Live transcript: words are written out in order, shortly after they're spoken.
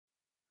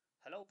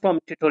Hello from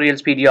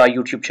Tutorialspedia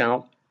YouTube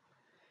channel.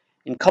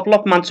 In couple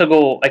of months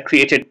ago, I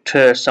created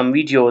some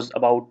videos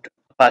about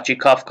Apache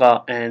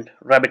Kafka and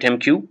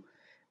RabbitMQ,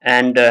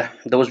 and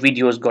those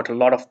videos got a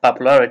lot of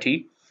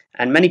popularity.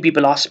 And many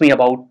people asked me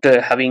about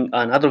having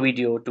another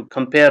video to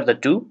compare the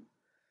two.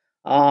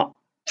 Uh,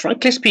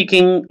 Frankly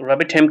speaking,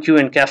 RabbitMQ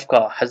and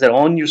Kafka has their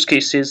own use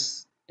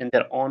cases and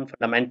their own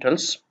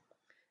fundamentals.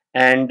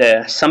 And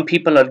some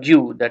people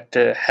argue that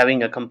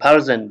having a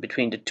comparison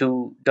between the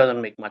two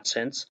doesn't make much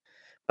sense.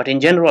 But in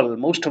general,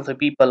 most of the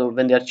people,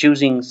 when they are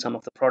choosing some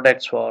of the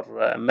products for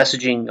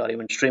messaging or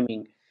even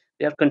streaming,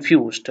 they are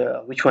confused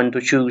which one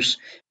to choose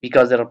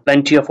because there are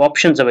plenty of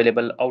options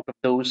available. Out of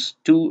those,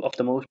 two of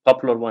the most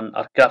popular one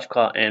are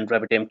Kafka and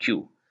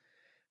RabbitMQ.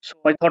 So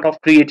I thought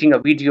of creating a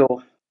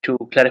video to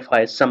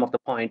clarify some of the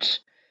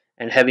points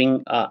and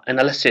having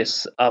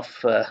analysis of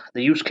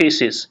the use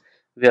cases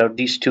where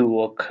these two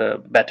work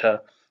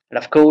better. And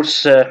of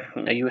course,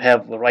 you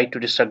have a right to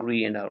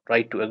disagree and a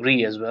right to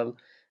agree as well,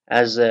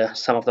 as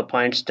some of the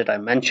points that I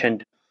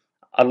mentioned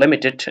are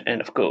limited.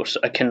 And of course,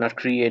 I cannot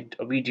create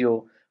a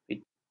video with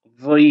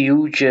very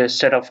huge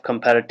set of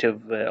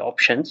comparative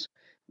options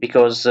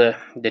because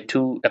the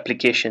two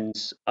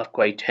applications are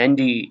quite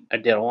handy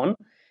at their own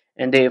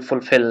and they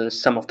fulfill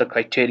some of the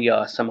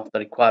criteria, some of the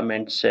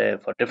requirements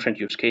for different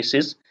use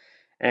cases.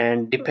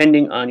 And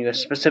depending on your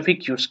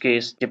specific use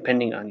case,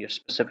 depending on your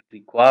specific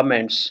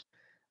requirements,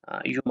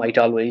 you might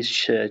always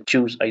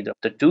choose either of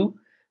the two.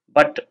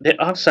 But there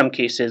are some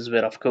cases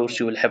where, of course,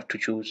 you will have to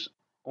choose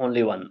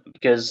only one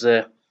because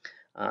there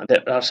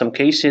are some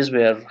cases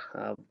where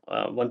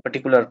one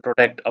particular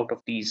product out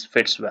of these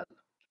fits well.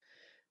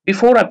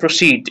 Before I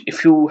proceed,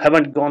 if you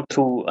haven't gone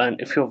through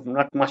and if you have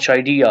not much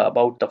idea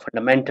about the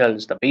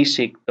fundamentals, the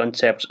basic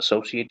concepts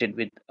associated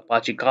with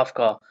Apache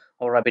Kafka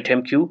or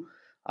RabbitMQ,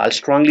 I'll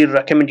strongly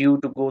recommend you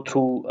to go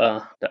through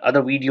the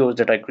other videos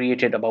that I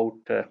created about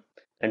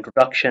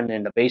introduction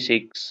and the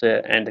basics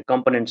and the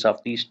components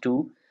of these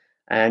two.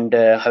 And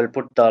I'll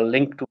put the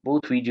link to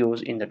both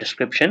videos in the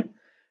description.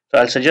 So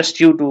I'll suggest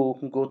you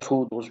to go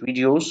through those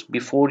videos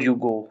before you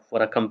go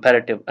for a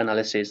comparative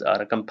analysis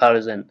or a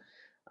comparison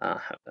uh,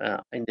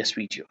 in this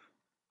video.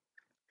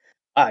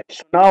 Alright,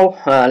 so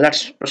now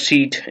let's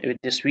proceed with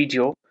this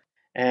video.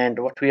 And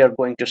what we are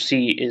going to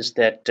see is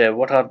that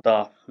what are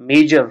the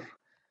major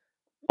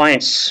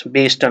points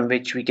based on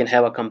which we can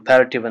have a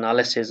comparative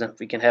analysis and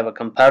we can have a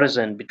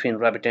comparison between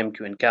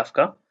RabbitMQ and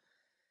Kafka.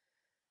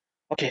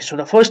 Okay, so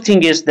the first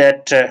thing is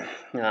that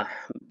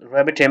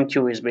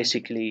RabbitMQ is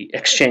basically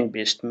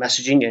exchange-based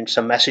messaging and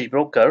some message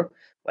broker,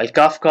 while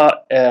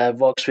Kafka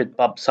works with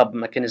pub/sub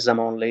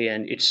mechanism only,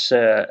 and it's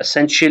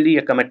essentially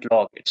a commit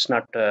log. It's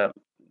not,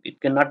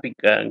 it cannot be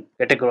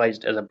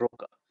categorized as a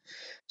broker.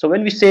 So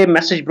when we say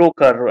message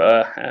broker,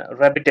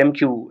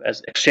 RabbitMQ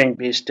as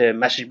exchange-based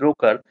message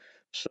broker.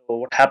 So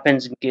what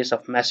happens in case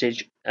of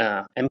message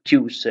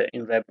MQs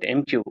in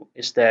RabbitMQ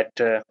is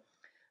that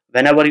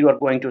whenever you are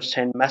going to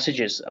send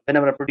messages,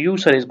 whenever a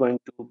producer is going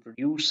to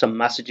produce some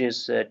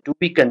messages to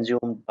be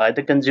consumed by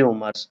the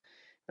consumers,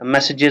 the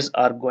messages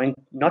are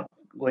not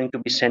going to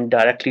be sent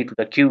directly to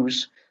the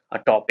queues or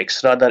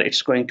topics. Rather,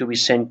 it's going to be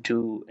sent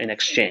to an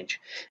exchange,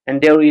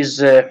 and there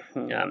is a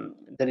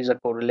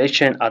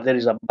correlation or there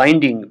is a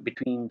binding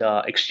between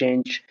the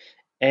exchange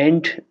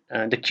and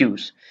the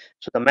queues.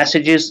 So the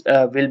messages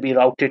will be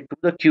routed to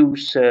the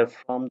queues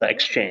from the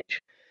exchange.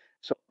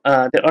 So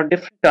there are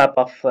different type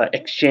of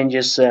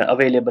exchanges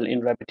available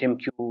in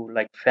RabbitMQ,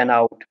 like fan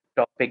out,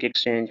 topic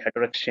exchange,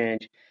 header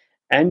exchange,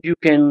 and you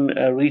can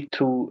read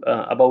through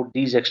about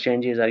these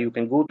exchanges, or you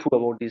can go through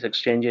about these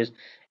exchanges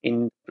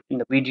in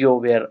the video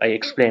where I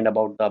explained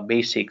about the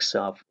basics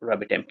of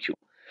RabbitMQ.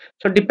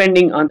 So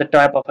depending on the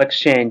type of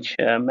exchange,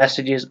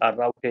 messages are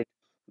routed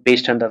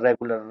based on the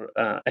regular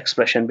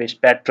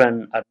expression-based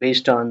pattern, or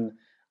based on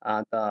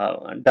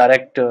the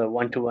direct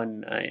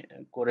one-to-one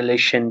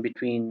correlation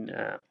between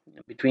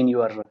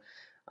your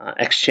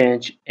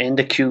exchange and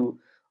the queue,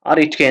 or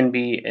it can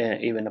be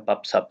even a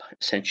pub/sub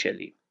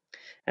essentially.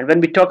 And when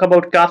we talk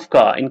about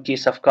Kafka, in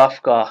case of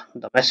Kafka,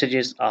 the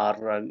messages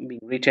are being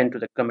written to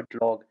the commit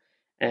log,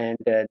 and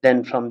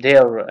then from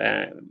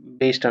there,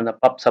 based on the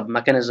pub/sub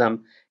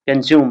mechanism,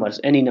 consumers,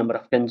 any number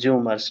of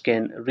consumers,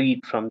 can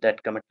read from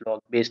that commit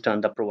log based on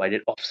the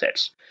provided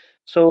offsets.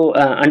 So,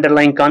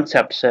 underlying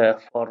concepts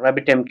for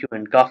RabbitMQ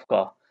and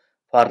Kafka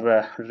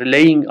for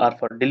relaying or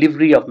for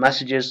delivery of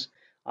messages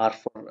or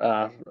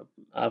for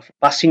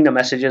passing the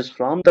messages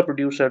from the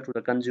producer to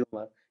the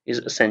consumer is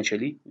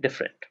essentially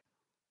different.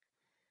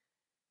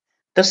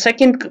 The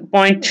second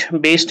point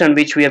based on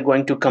which we are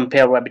going to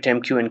compare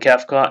RabbitMQ and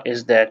Kafka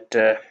is that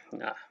the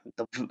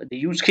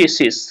use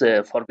cases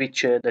for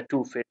which the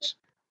two fits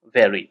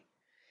vary.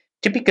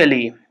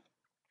 Typically,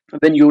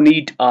 when you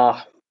need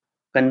a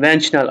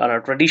conventional or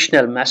a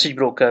traditional message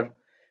broker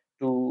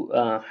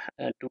to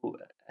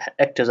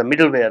act as a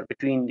middleware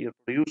between your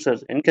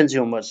producers and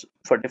consumers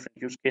for different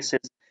use cases,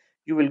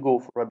 you will go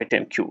for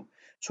RabbitMQ.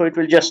 So it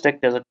will just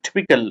act as a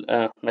typical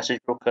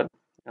message broker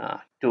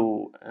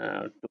to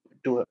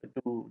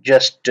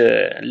just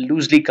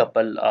loosely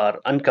couple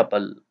or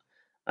uncouple,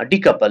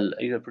 decouple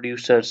your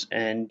producers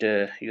and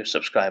your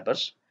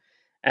subscribers,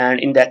 and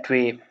in that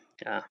way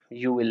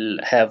you will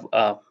have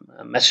a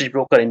message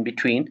broker in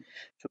between.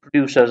 So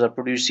producers are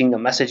producing the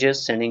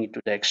messages, sending it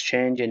to the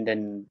exchange, and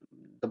then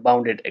the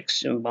bounded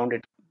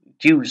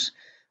queues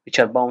which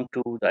are bound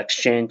to the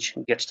exchange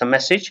gets the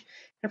message,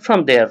 and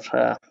from there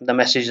the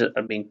messages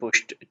are being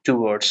pushed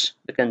towards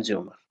the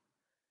consumer.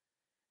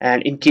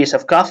 And in case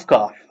of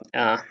Kafka,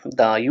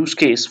 the use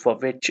case for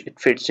which it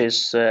fits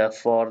is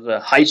for the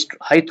high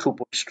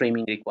throughput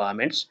streaming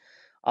requirements.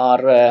 Or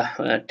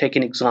take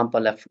an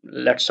example of,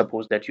 let's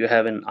suppose that you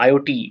have an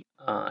IoT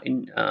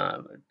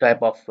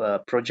type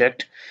of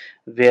project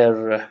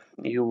where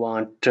you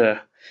want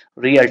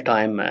real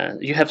time.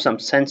 You have some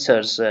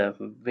sensors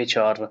which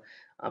are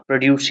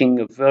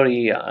producing a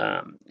very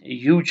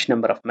huge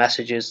number of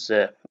messages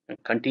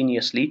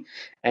continuously,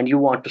 and you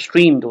want to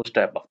stream those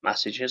type of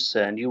messages,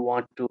 and you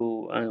want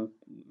to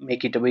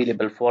make it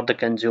available for the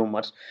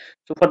consumers.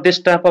 So for this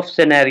type of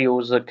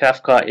scenarios,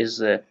 Kafka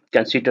is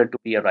considered to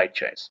be a right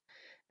choice.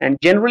 And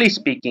generally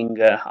speaking,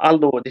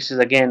 although this is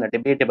again a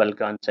debatable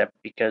concept,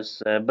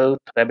 because both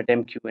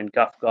RabbitMQ and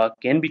Kafka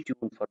can be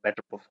tuned for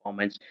better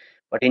performance,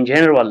 but in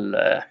general,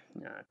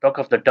 talk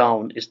of the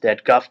town is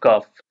that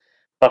Kafka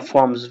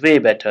performs way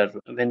better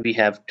when we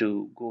have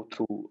to go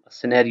through a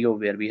scenario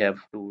where we have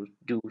to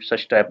do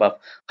such type of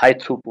high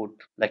throughput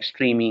like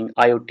streaming,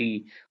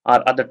 IoT,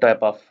 or other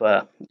type of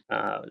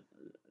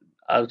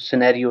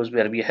scenarios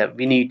where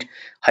we need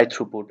high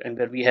throughput, and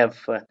where we have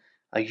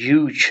a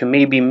huge,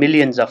 maybe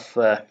millions of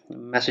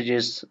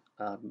messages,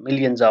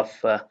 millions of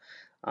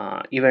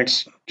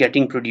events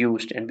getting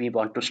produced, and we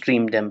want to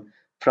stream them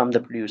from the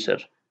producer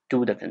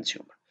to the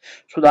consumer.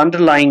 So the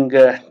underlying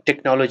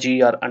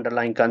technology or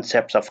underlying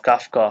concepts of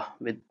Kafka,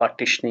 with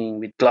partitioning,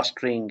 with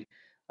clustering,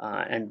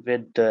 and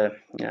with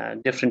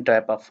different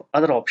type of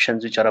other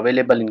options which are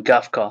available in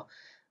Kafka,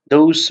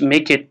 those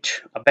make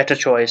it a better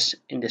choice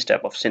in this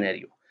type of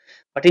scenario.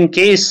 But in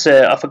case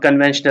of a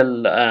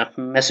conventional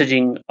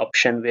messaging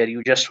option where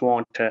you just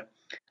want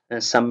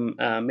some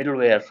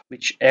middleware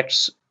which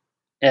acts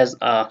as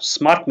a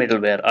smart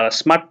middleware or a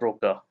smart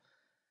broker,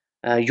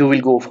 you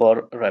will go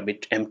for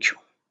RabbitMQ,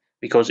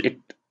 because it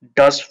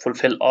does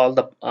fulfill all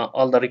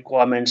the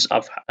requirements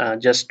of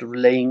just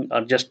relaying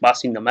or just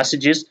passing the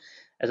messages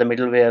as a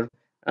middleware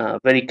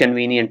very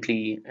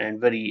conveniently and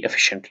very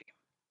efficiently.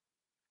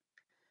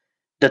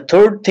 The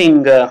third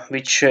thing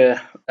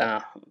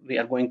we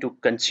are going to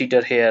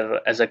consider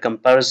here as a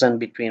comparison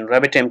between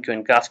RabbitMQ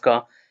and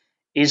Kafka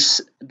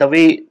is the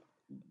way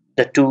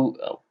the two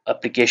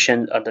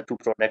applications or the two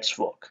products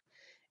work.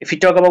 If we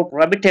talk about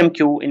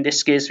RabbitMQ, in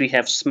this case, we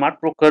have smart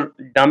broker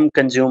dumb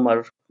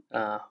consumer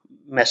uh,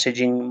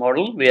 messaging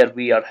model where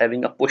we are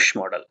having a push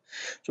model.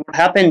 So what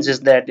happens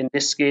is that in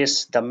this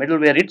case, the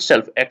middleware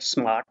itself acts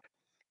smart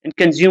and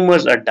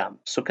consumers are dumb.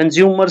 So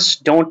consumers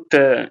don't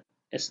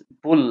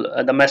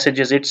pull the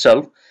messages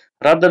itself.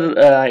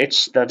 Rather,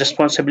 it's the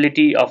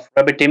responsibility of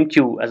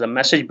RabbitMQ as a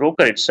message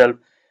broker itself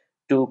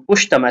to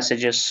push the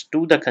messages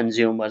to the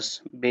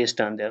consumers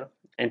based on their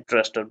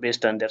interest or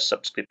based on their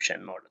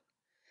subscription model.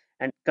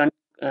 And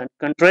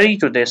contrary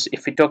to this,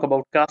 if we talk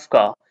about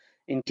Kafka,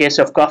 in case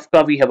of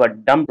Kafka, we have a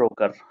dumb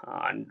broker,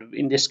 and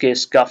in this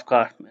case,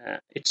 Kafka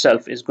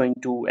itself is going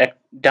to act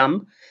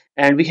dumb,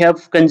 and we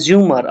have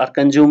consumer or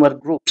consumer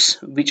groups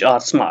which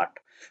are smart.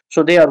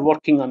 So they are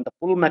working on the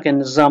pull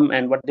mechanism,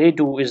 and what they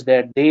do is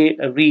that they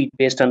read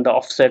based on the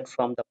offset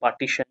from the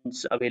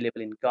partitions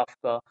available in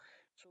Kafka.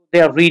 So they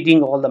are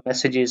reading all the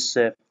messages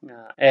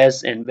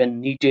as and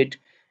when needed,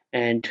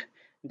 and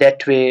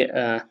that way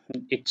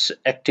it's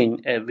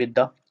acting with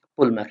the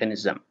pull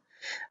mechanism.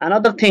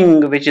 Another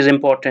thing which is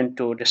important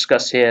to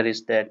discuss here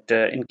is that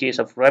in case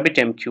of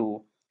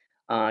RabbitMQ,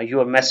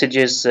 your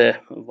messages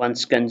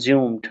once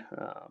consumed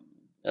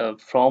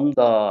from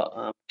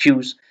the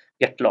queues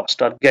get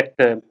lost or get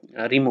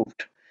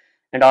removed.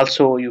 And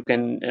also you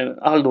can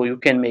although you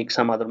can make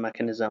some other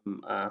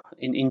mechanism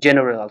in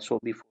general also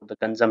before the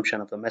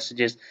consumption of the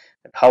messages,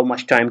 at how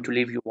much time to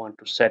leave you want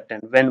to set,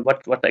 and when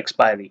what the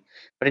expiry.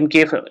 But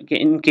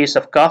in case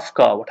of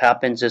Kafka, what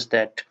happens is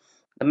that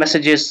the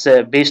messages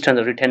based on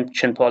the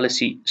retention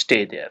policy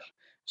stay there,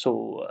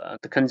 so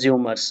the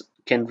consumers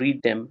can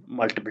read them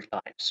multiple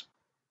times.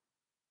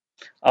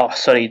 Oh,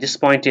 sorry, this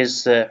point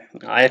is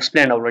I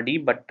explained already,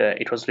 but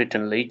it was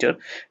written later.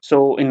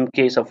 So in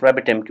case of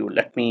RabbitMQ,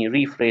 let me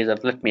rephrase or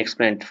let me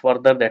explain it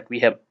further, that we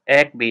have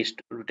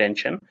ACK-based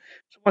retention.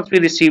 So once we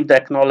receive the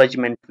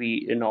acknowledgement,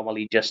 we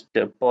normally just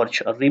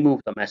purge or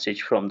remove the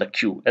message from the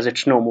queue as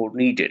it's no more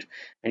needed,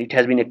 and it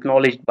has been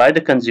acknowledged by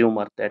the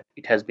consumer that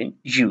it has been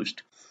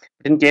used.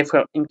 But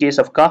in case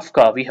of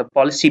Kafka, we have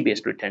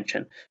policy-based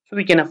retention. So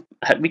we can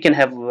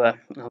have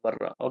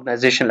our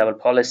organization level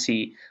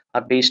policy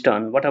based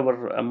on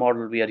whatever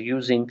model we are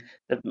using,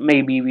 that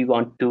maybe we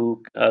want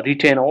to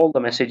retain all the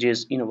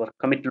messages in our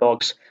commit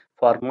logs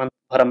for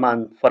a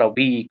month, for a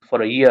week,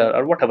 for a year,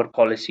 or whatever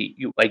policy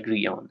you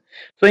agree on.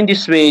 So in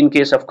this way, in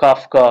case of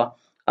Kafka,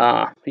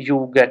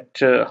 you get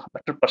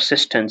better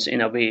persistence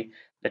in a way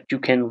that you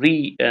can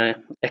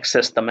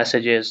access the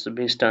messages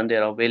based on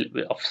their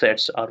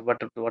offsets or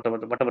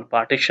whatever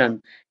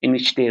partition in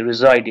which they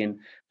reside in.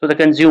 So the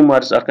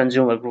consumers or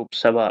consumer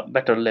groups have a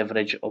better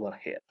leverage over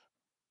here.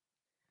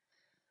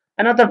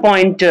 Another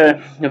point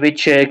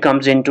which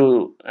comes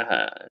into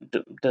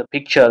the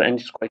picture and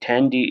is quite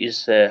handy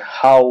is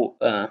how,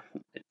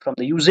 from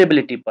the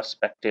usability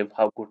perspective,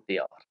 how good they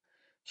are.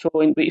 So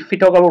if we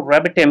talk about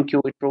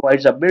RabbitMQ, it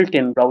provides a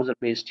built-in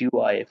browser-based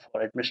UI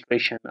for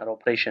administration or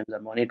operations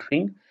and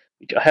monitoring,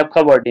 which I have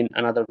covered in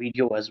another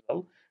video as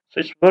well. So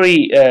it's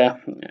very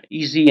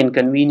easy and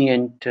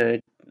convenient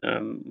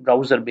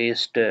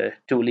browser-based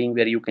tooling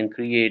where you can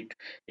create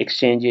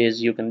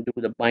exchanges, you can do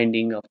the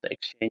binding of the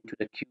exchange to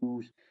the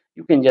queues,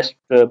 you can just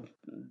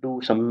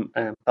do some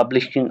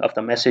publishing of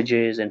the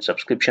messages and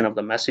subscription of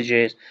the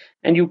messages,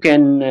 and you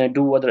can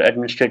do other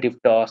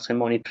administrative tasks and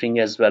monitoring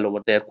as well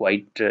over there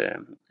quite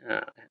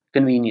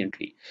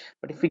conveniently.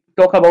 But if we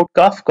talk about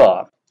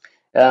Kafka,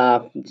 uh,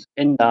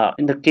 in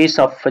the case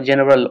of a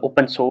general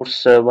open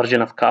source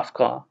version of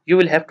Kafka, you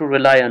will have to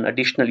rely on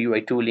additional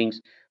UI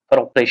toolings for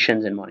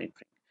operations and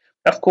monitoring.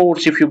 Of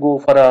course, if you go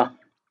for a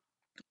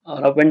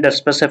or a vendor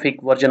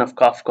specific version of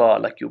Kafka,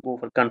 like you go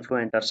for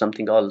Confluent or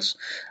something else,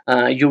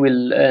 you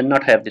will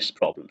not have this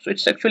problem. So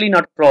it's actually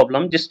not a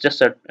problem, just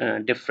a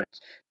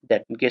difference.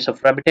 That in case of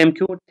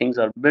RabbitMQ, things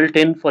are built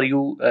in for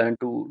you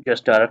to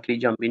just directly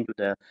jump into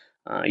the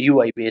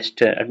UI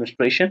based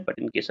administration, but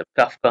in case of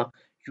Kafka,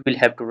 you will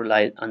have to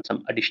rely on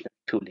some additional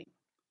tooling.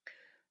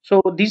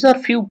 So these are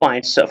few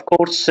points. Of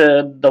course,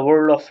 the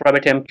world of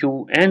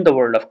RabbitMQ and the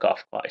world of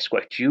Kafka is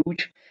quite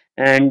huge,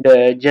 and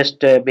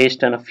just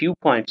based on a few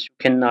points, you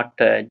cannot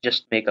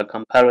just make a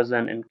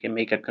comparison and can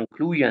make a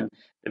conclusion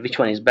which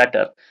one is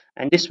better.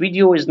 And this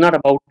video is not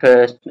about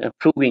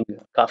proving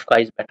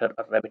Kafka is better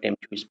or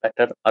RabbitMQ is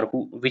better or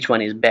which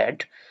one is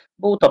bad.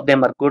 Both of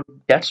them are good.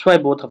 That's why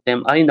both of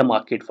them are in the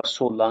market for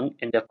so long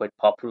and they're quite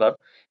popular.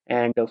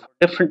 And for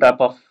different type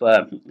of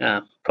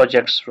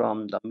projects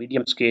from the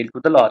medium scale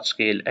to the large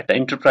scale at the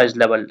enterprise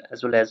level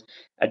as well as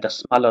at the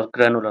smaller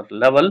granular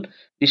level,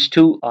 these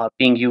two are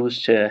being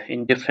used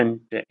in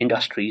different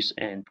industries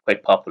and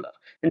quite popular,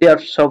 and they are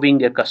serving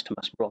their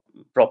customers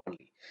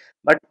properly.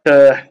 But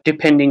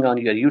depending on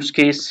your use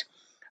case,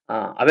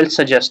 I will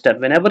suggest that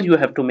whenever you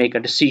have to make a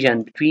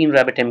decision between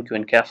RabbitMQ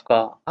and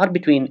Kafka or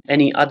between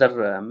any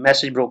other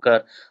message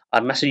broker or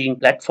messaging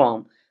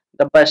platform,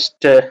 the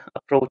best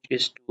approach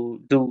is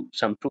to do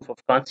some proof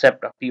of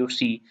concept or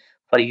POC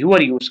for your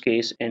use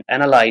case and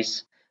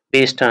analyze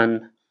based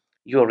on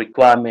your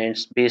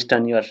requirements, based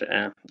on your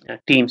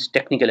team's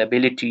technical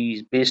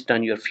abilities, based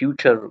on your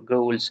future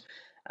goals,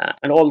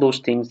 and all those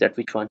things, that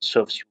which one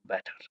serves you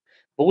better.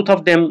 Both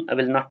of them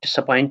will not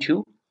disappoint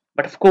you,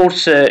 but of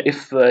course,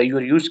 if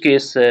your use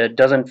case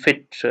doesn't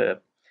fit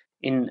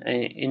in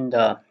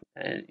the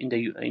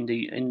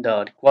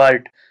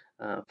required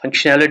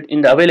functionality,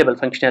 in the available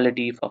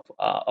functionality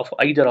of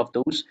either of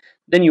those,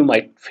 then you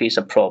might face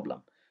a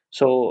problem.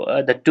 So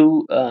the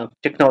two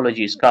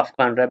technologies, Kafka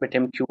and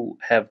RabbitMQ,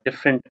 have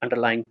different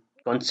underlying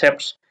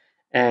concepts,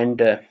 and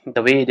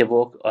the way they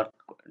work are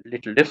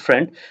little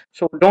different.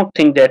 So don't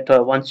think that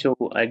once you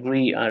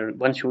agree or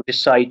once you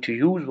decide to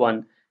use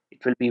one,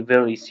 it will be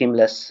very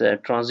seamless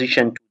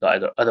transition to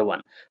the other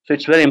one. So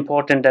it's very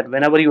important that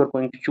whenever you are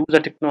going to choose a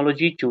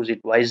technology, choose it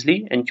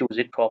wisely and choose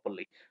it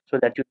properly, so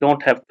that you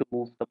don't have to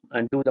move them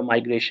and do the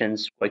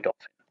migrations quite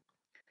often.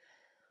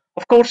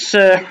 Of course,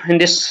 in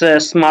this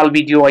small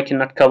video, I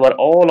cannot cover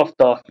all of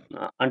the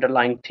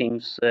underlying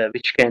things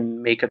which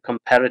can make a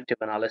comparative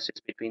analysis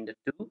between the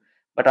two,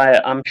 but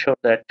I'm sure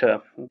that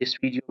this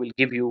video will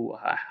give you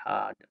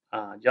a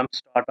jump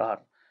start or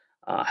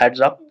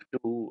heads up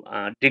to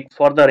dig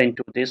further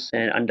into this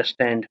and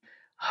understand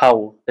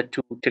how the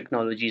two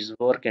technologies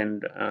work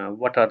and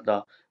what are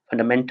the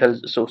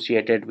fundamentals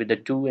associated with the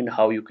two and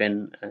how you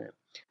can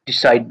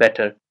decide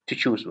better to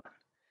choose one.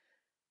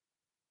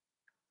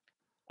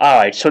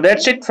 Alright, so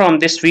that's it from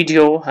this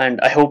video, and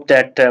I hope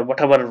that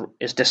whatever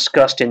is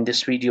discussed in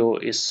this video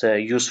is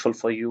useful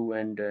for you,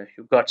 and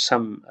you got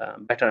some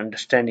better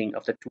understanding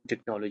of the two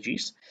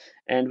technologies.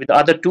 And with the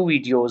other two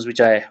videos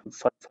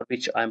for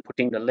which I'm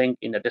putting the link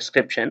in the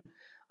description,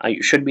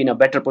 you should be in a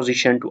better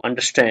position to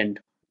understand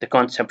the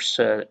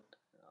concepts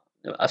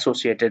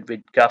associated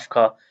with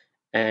Kafka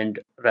and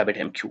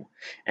RabbitMQ.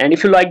 And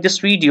if you like this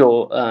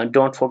video,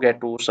 don't forget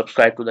to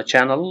subscribe to the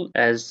channel,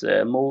 as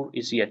more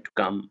is yet to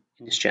come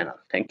in this channel.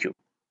 Thank you.